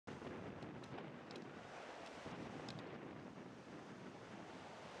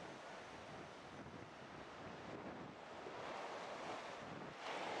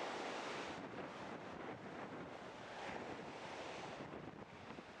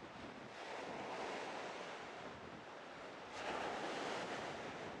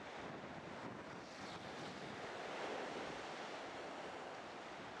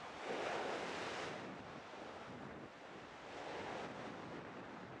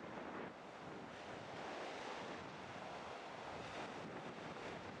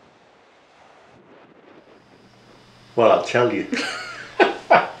Well, I'll tell you.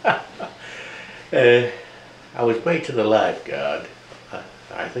 I was mate to the lifeguard.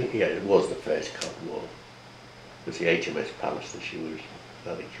 I think, yeah, it was the first Cod War. It was the HMS Palliser.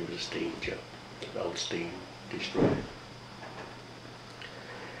 I think she was a steam job, an old steam destroyer.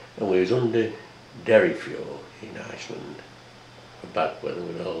 And we was under Derryfjord in Iceland, back when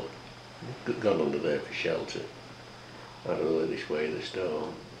we'd all gone under there for shelter. I don't know this way of the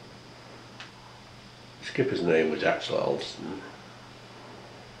storm. The skipper's name was Axel Olsen,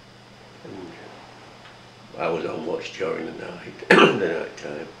 and I was on watch during the night, the night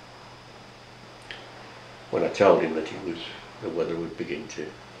time. When I told him that the weather would begin to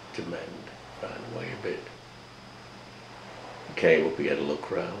mend, find a way a bit. He came up, he had a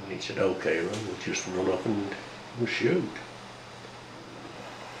look round, and he said, "Okay, Ron, we'll just run off and we'll shoot."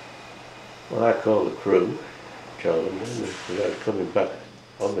 Well, I called the crew, told them then we were coming back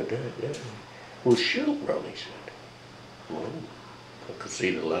on the deck, yeah. "We'll shoot, Ron," he said. Well, I could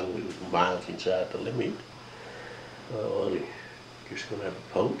see the land, we were miles inside the limit. Well, he's just going to have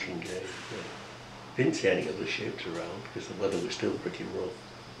a poaching game. Didn't see any other ships around because the weather was still pretty rough.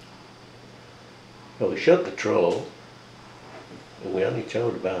 Well, we shut the trawl, and we only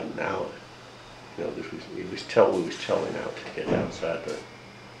towed about an hour. You know, we was towing out to get outside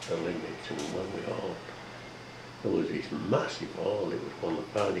the limits, and when we hauled, there was this massive haul. It was one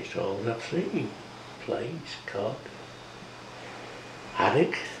of the finest hauls I've seen. Plaice, cod,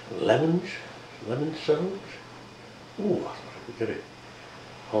 haddock, lemon soaks. Ooh, I thought we could have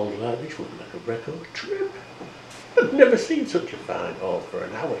hauled like this would make a record trip. I'd never seen such a fine haul for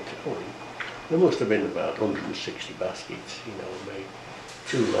an hour towing. There must have been about 160 baskets, you know, made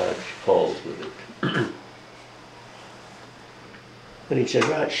 2 large hauls with it. And he said,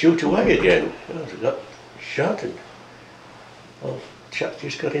 "Right, shoot away again." I got shot, and old chap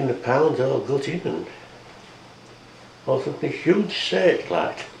just got in the pounds all gutted, and all of a sudden a huge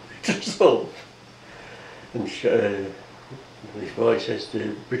searchlight just up. And this boy says,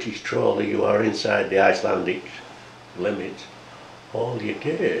 "The British trawler, you are inside the Icelandic limits. All you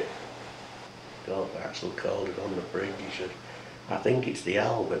get." God, Axel called it on the bridge. He said, "I think it's the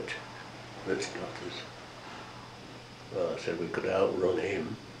Albert that's got us." Well, I said we could outrun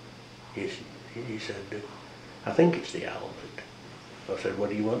him. He said, "I think it's the Albert." I said, "What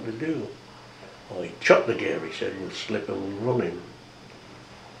do you want to do?" "Oh, he chopped the gear," he said, "we'll slip and we'll run him."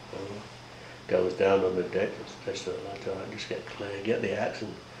 Well, goes down on the deck, that's the last time, just get clear, get the axe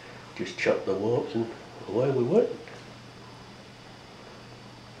and just chop the warps, and away we went.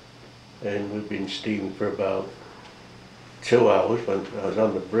 And we've been steaming for about 2 hours when I was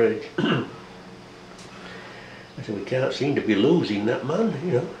on the bridge. I said, "We can't seem to be losing that man,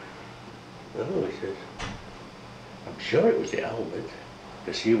 you know." "No," he says, "I'm sure it was the Albert,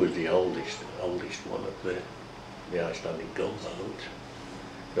 because he was the oldest one of the Icelandic gunboats.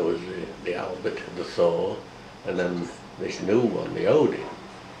 There was the Albert, the Thor, and then this new one, the Odin.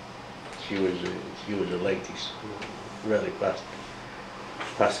 She was the latest, really fast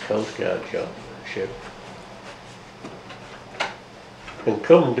Coast Guard ship. And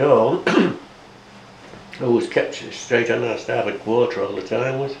come dawn, who was kept straight on our starboard quarter all the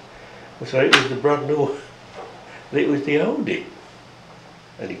time was it was the brand new, it was the Odin.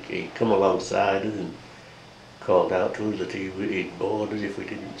 And he come alongside us and called out to us that he'd board us if we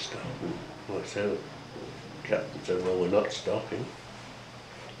didn't stop. And well, so the captain said, "Well, we're not stopping."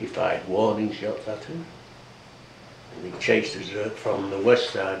 He fired warning shots at us. And he chased us from the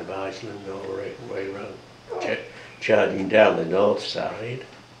west side of Iceland all the way around, charging down the north side.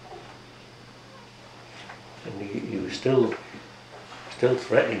 And he was still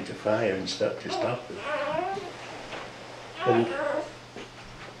threatening to fire and stop us. And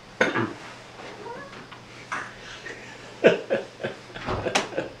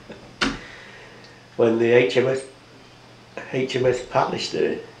when the HMS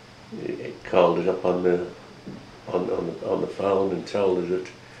Palliser called us up on the phone and told us that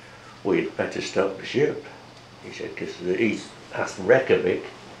we'd better stop the ship. He said, because he's asked Reykjavik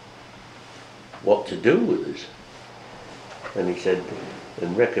what to do with us. And he said,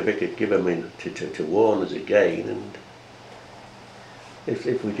 and Reykjavik had given him to warn us again, and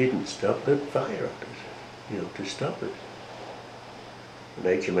if we didn't stop, they'd fire at us, you know, to stop us. And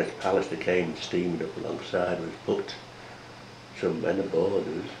HMS Palliser came steaming up alongside us, put some men aboard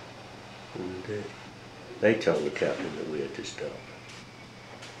us, and they told the captain that we had to stop.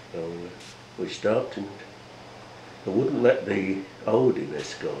 So we stopped, and they wouldn't let the Odin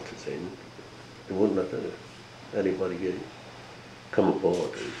escort us in. They wouldn't let anybody come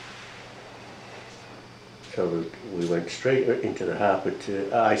aboard us. So we went straight into the harbour to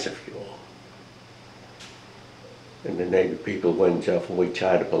Isafjord. And the neighbour people went off and we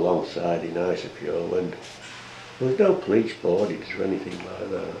tied up alongside in Isopure, and there was no police boardings or anything like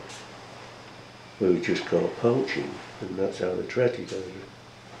that. We were just caught poaching, and that's how they treated us.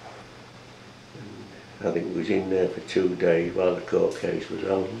 And I think we was in there for 2 days while the court case was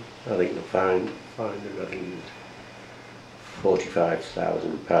on. I think the fine us, I think it was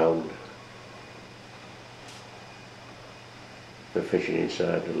 £45,000 for fishing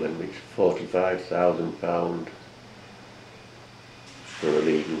inside the limits, £45,000 for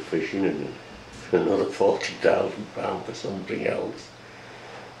illegal fishing, and another £40,000 for something else,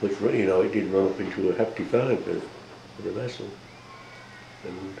 which, you know, it did run up into a hefty fine for the vessel.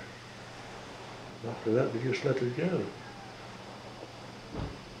 And after that they just let us go.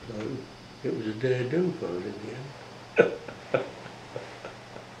 So it was a dare do for us in the end.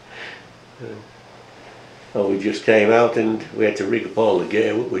 Well, we just came out and we had to rig up all the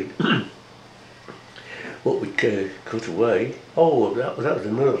gear what we'd cut away. Oh, that was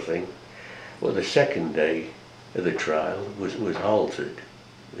another thing. Well, the second day of the trial was halted.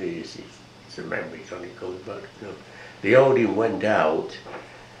 It's a memory kind of coming back. You know, the Odin went out,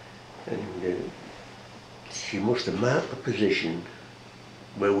 and she must have marked the position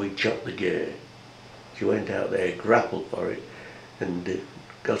where we chopped the gear. She went out there, grappled for it, and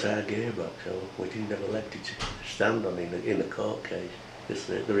got our gear back. So we didn't have a leg to stand on in the court case, because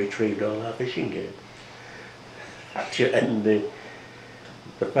they retrieved all our fishing gear. And they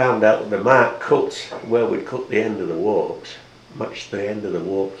found out the mark cuts where we'd cut the end of the warps matched the end of the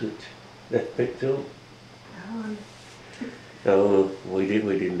warp that they picked up. Oh. So we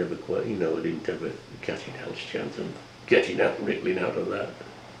didn't have a quite, you know, we didn't have a catching else chance of getting out, wriggling out of that.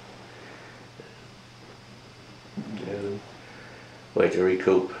 We had to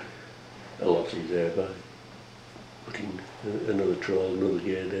recoup the losses there by putting another trawl, another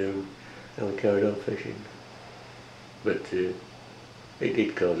gear down, and we carried on fishing. But it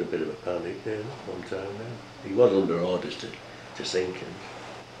did cause a bit of a panic there one time now. He was under orders to sink him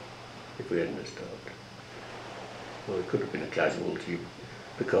if we hadn't stopped. Well, it could have been a casualty,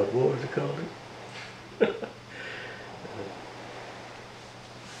 the Cod War as they called it.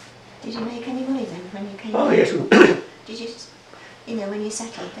 Did you make any money then when you came? Oh yes. Did you, you know, when you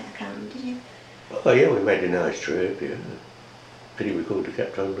settled that account, did you? Oh yeah, we made a nice trip, yeah. Pity we couldn't have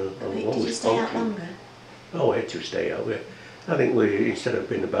kept on what Did you was stay out poaching. longer? Oh, we had to stay out. I think we, instead of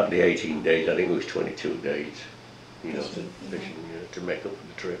being about the 18 days, I think it was 22 days, you know, fishing, to make up for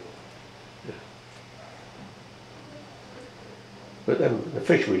the trip. Yeah. But then the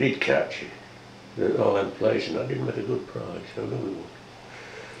fish we did catch, all them places, I didn't make a good price, so no we won.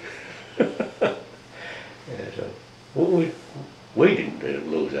 Yeah, so we didn't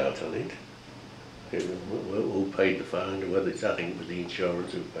lose out on it. Who paid the fine, or whether it's, I think it was the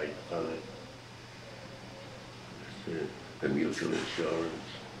insurance who paid the fine. The mutual insurance.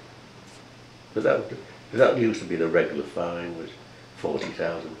 But that used to be the regular fine, was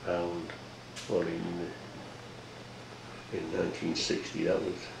 £40,000. Well, in 1960 that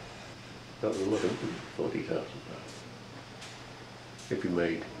was a lot of £40,000. If you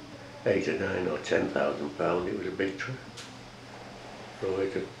made £8 or £9 or £10,000, it was a big trip. So we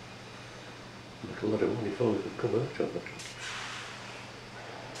had to make a lot of money before we could come out of it.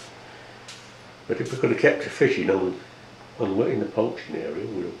 But if we could have kept fishing on in the poaching area,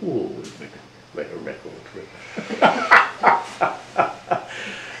 we'd have made a record trip.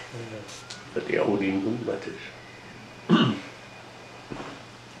 But the old England let us.